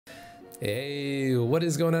Hey, what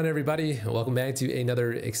is going on everybody? Welcome back to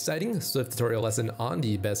another exciting Swift tutorial lesson on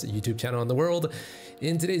the best YouTube channel in the world.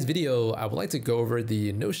 In today's video, I would like to go over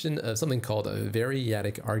the notion of something called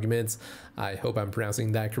variadic arguments. I hope I'm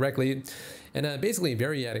pronouncing that correctly. And basically,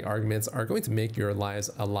 variadic arguments are going to make your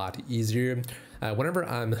lives a lot easier. Whenever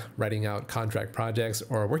I'm writing out contract projects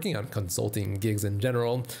or working on consulting gigs in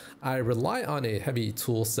general, I rely on a heavy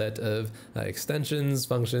tool set of extensions,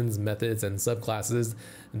 functions, methods, and subclasses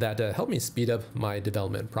that help me speed up my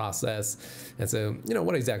development process. And so,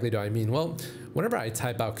 what exactly do I mean? Well, whenever I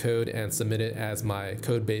type out code and submit it as my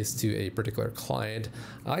code base to a particular client,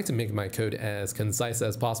 I like to make my code as concise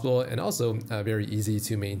as possible and also very easy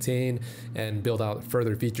to maintain and build out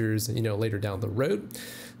further features, later down the road.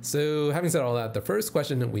 So having said all that, the first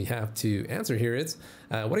question we have to answer here is,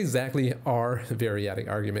 what exactly are variadic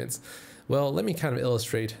arguments? Well, let me kind of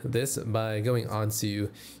illustrate this by going on to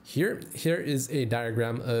here. Here is a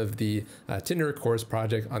diagram of the Tinder course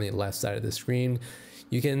project on the left side of the screen.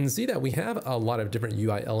 You can see that we have a lot of different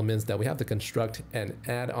UI elements that we have to construct and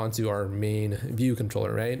add onto our main view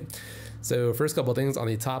controller, right? So first couple of things, on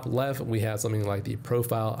the top left, we have something like the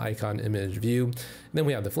profile icon image view. And then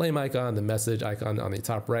we have the flame icon, the message icon on the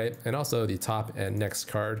top right, and also the top and next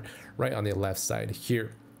card right on the left side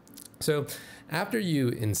here. So after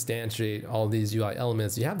you instantiate all these UI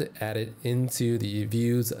elements, you have to add it into the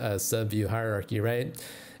views subview hierarchy, right?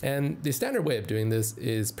 And the standard way of doing this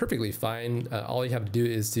is perfectly fine. All you have to do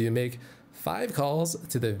is to make 5 calls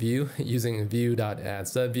to the view using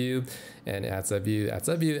view.addSubview and addSubview,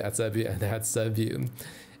 addSubview, addSubview, and addSubview.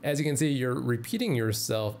 As you can see, you're repeating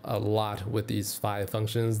yourself a lot with these 5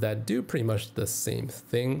 functions that do pretty much the same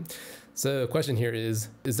thing. So the question here is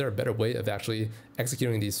there a better way of actually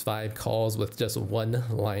executing these 5 calls with just one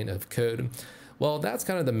line of code? Well, that's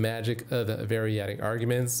kind of the magic of variadic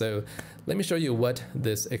arguments. So let me show you what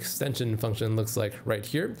this extension function looks like right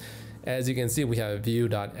here. As you can see, we have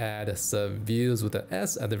view.addSubviews with an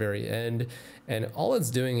S at the very end. And all it's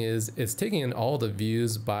doing is it's taking in all the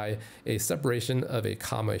views by a separation of a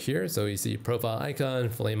comma here. So you see profile icon,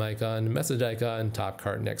 flame icon, message icon, top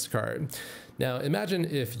card, next card. Now imagine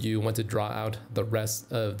if you want to draw out the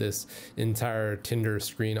rest of this entire Tinder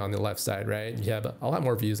screen on the left side, right? You have a lot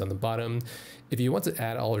more views on the bottom. If you want to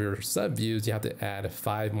add all your subviews, you have to add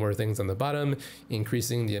 5 more things on the bottom,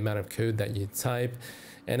 increasing the amount of code that you type.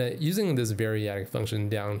 And using this variadic function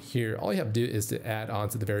down here, all you have to do is to add on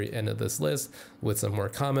to the very end of this list with some more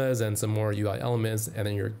commas and some more UI elements, and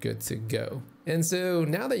then you're good to go. And so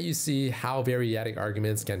now that you see how variadic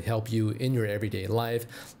arguments can help you in your everyday life,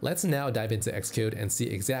 let's now dive into Xcode and see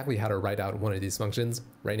exactly how to write out one of these functions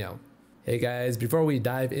right now. Hey guys, before we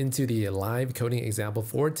dive into the live coding example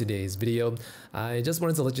for today's video, I just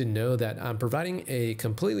wanted to let you know that I'm providing a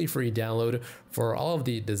completely free download for all of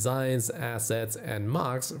the designs, assets, and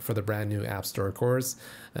mocks for the brand new AppStore course.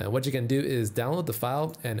 What you can do is download the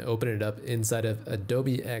file and open it up inside of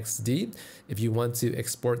Adobe XD. If you want to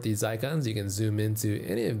export these icons, you can zoom into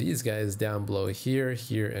any of these guys down below here,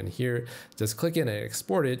 here, and here. Just click in and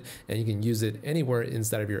export it, and you can use it anywhere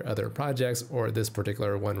inside of your other projects or this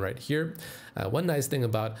particular one right here. One nice thing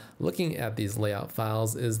about looking at these layout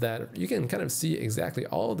files is that you can kind of see exactly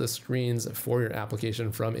all of the screens for your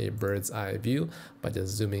application from a bird's eye view by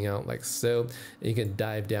just zooming out like so. And you can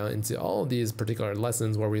dive down into all of these particular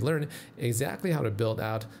lessons where we learn exactly how to build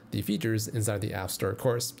out the features inside the AppStore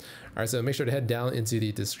course. All right, so make sure to head down into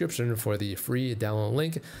the description for the free download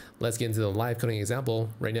link. Let's get into the live coding example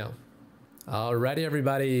right now. Alrighty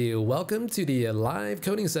everybody, welcome to the live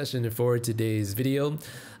coding session for today's video.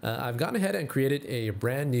 I've gone ahead and created a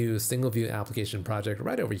brand new single view application project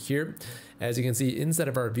right over here. As you can see, inside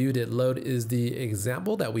of our view.load is the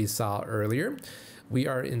example that we saw earlier. We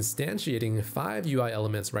are instantiating 5 UI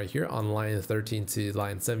elements right here on line 13 to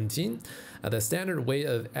line 17. The standard way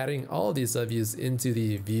of adding all of these subviews into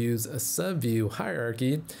the views subview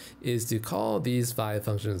hierarchy is to call these 5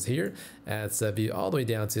 functions here, add subview all the way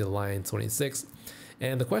down to line 26.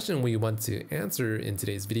 And the question we want to answer in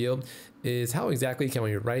today's video is how exactly can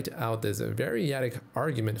we write out this variadic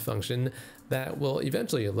argument function that will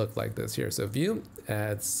eventually look like this here. So view,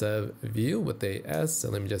 add subview with a S. So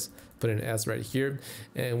let me just put an S right here.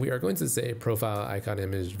 And we are going to say profile icon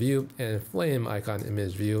image view and flame icon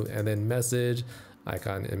image view, and then message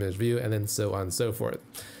icon image view, and then so on and so forth.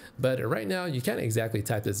 But right now you can't exactly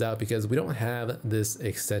type this out because we don't have this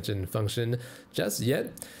extension function just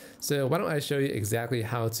yet. So why don't I show you exactly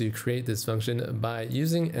how to create this function by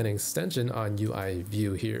using an extension on UI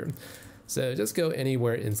view here. So just go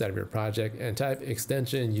anywhere inside of your project and type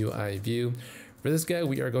extension UI view. For this guy,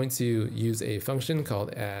 we are going to use a function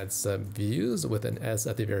called add subviews with an S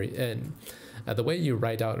at the very end. The way you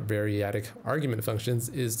write out variadic argument functions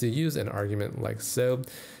is to use an argument like so.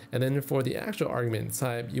 And then for the actual argument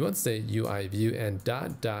type, you want to say UI view and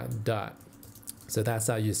dot dot dot. So that's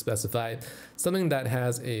how you specify something that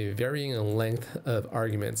has a varying length of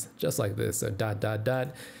arguments, just like this, so dot dot dot,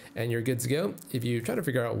 and you're good to go. If you try to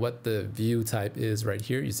figure out what the view type is right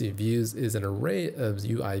here, you see views is an array of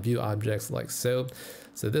UI view objects like so.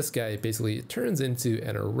 So this guy basically turns into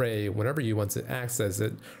an array whenever you want to access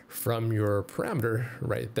it from your parameter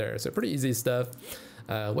right there. So pretty easy stuff.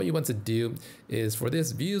 What you want to do is for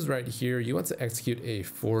this views right here, you want to execute a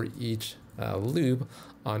for each loop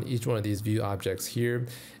on each one of these view objects here.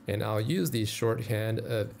 And I'll use the shorthand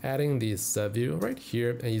of adding the subview right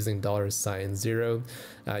here and using $0.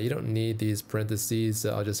 You don't need these parentheses,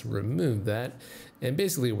 so I'll just remove that. And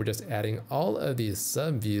basically we're just adding all of these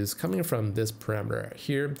subviews coming from this parameter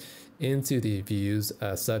here into the views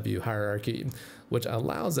subview hierarchy, which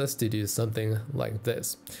allows us to do something like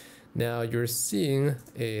this. Now you're seeing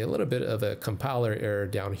a little bit of a compiler error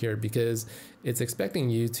down here because it's expecting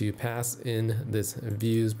you to pass in this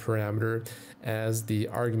views parameter as the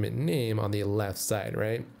argument name on the left side,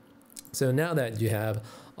 right? So now that you have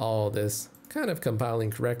all this kind of compiling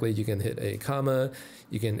correctly, you can hit a comma,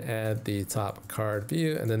 you can add the top card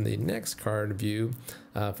view and then the next card view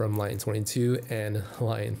from line 22 and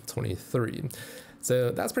line 23.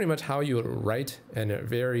 So that's pretty much how you would write a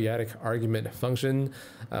variadic argument function.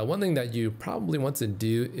 One thing that you probably want to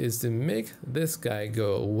do is to make this guy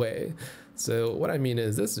go away. So what I mean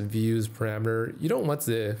is this views parameter, you don't want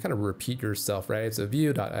to kind of repeat yourself, right? So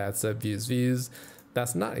view.add subviews views,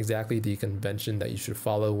 that's not exactly the convention that you should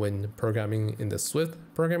follow when programming in the Swift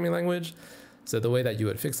programming language. So the way that you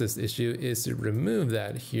would fix this issue is to remove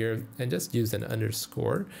that here and just use an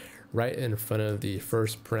underscore right in front of the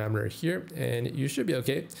first parameter here, and you should be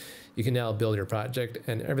okay. You can now build your project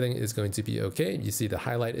and everything is going to be okay. You see the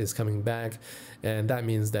highlight is coming back, and that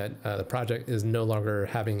means that the project is no longer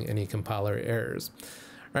having any compiler errors.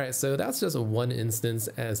 All right, so that's just one instance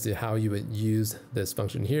as to how you would use this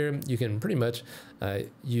function here. You can pretty much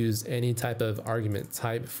use any type of argument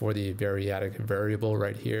type for the variadic variable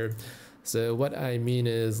right here. So what I mean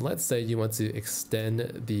is, let's say you want to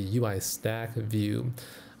extend the UI stack view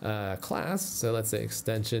class. So let's say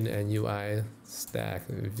extension and UI stack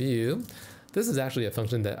view. This is actually a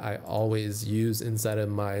function that I always use inside of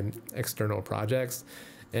my external projects.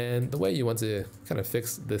 And the way you want to kind of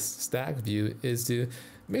fix this stack view is to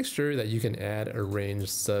make sure that you can add arrange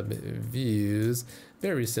subviews,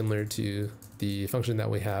 very similar to the function that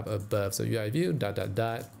we have above. So UI view dot dot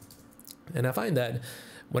dot. And I find that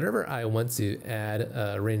whenever I want to add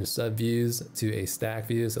arrange subviews to a stack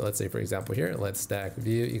view, so let's say for example here, let's stack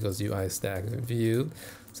view equals UI stack view.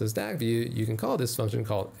 So stack view, you can call this function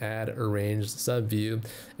called add arrange subview,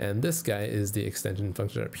 and this guy is the extension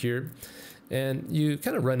function up here. And you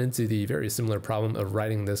kind of run into the very similar problem of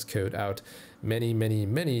writing this code out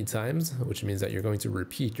many times, which means that you're going to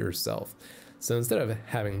repeat yourself. So instead of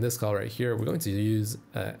having this call right here, we're going to use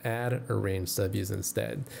add arrange subviews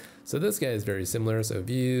instead. So this guy is very similar. So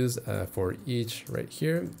views for each right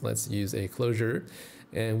here, let's use a closure.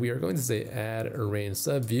 And we are going to say add arrange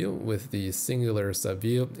subview with the singular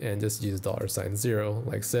subview and just use $0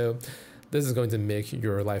 like so. This is going to make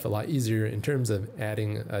your life a lot easier in terms of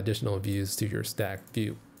adding additional views to your stack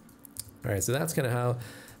view. All right, so that's kind of how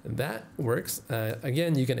that works.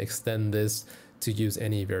 Again, you can extend this to use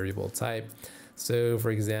any variable type. So for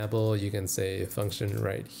example, you can say function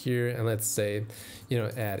right here, and let's say,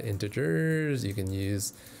 add integers. You can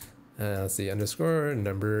use, let's see, underscore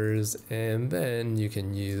numbers, and then you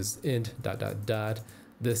can use int dot dot dot.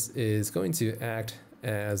 This is going to act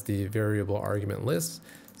as the variable argument list.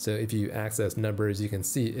 So if you access numbers, you can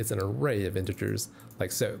see it's an array of integers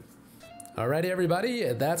like so. Alrighty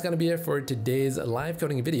everybody, that's gonna be it for today's live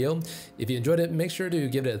coding video. If you enjoyed it, make sure to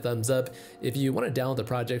give it a thumbs up. If you want to download the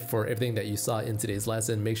project for everything that you saw in today's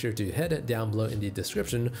lesson, make sure to head down below in the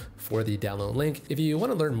description for the download link. If you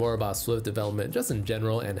want to learn more about Swift development just in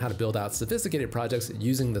general and how to build out sophisticated projects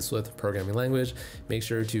using the Swift programming language, make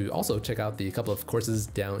sure to also check out the couple of courses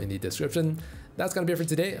down in the description. That's gonna be it for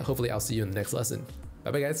today. Hopefully I'll see you in the next lesson. Bye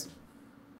bye guys.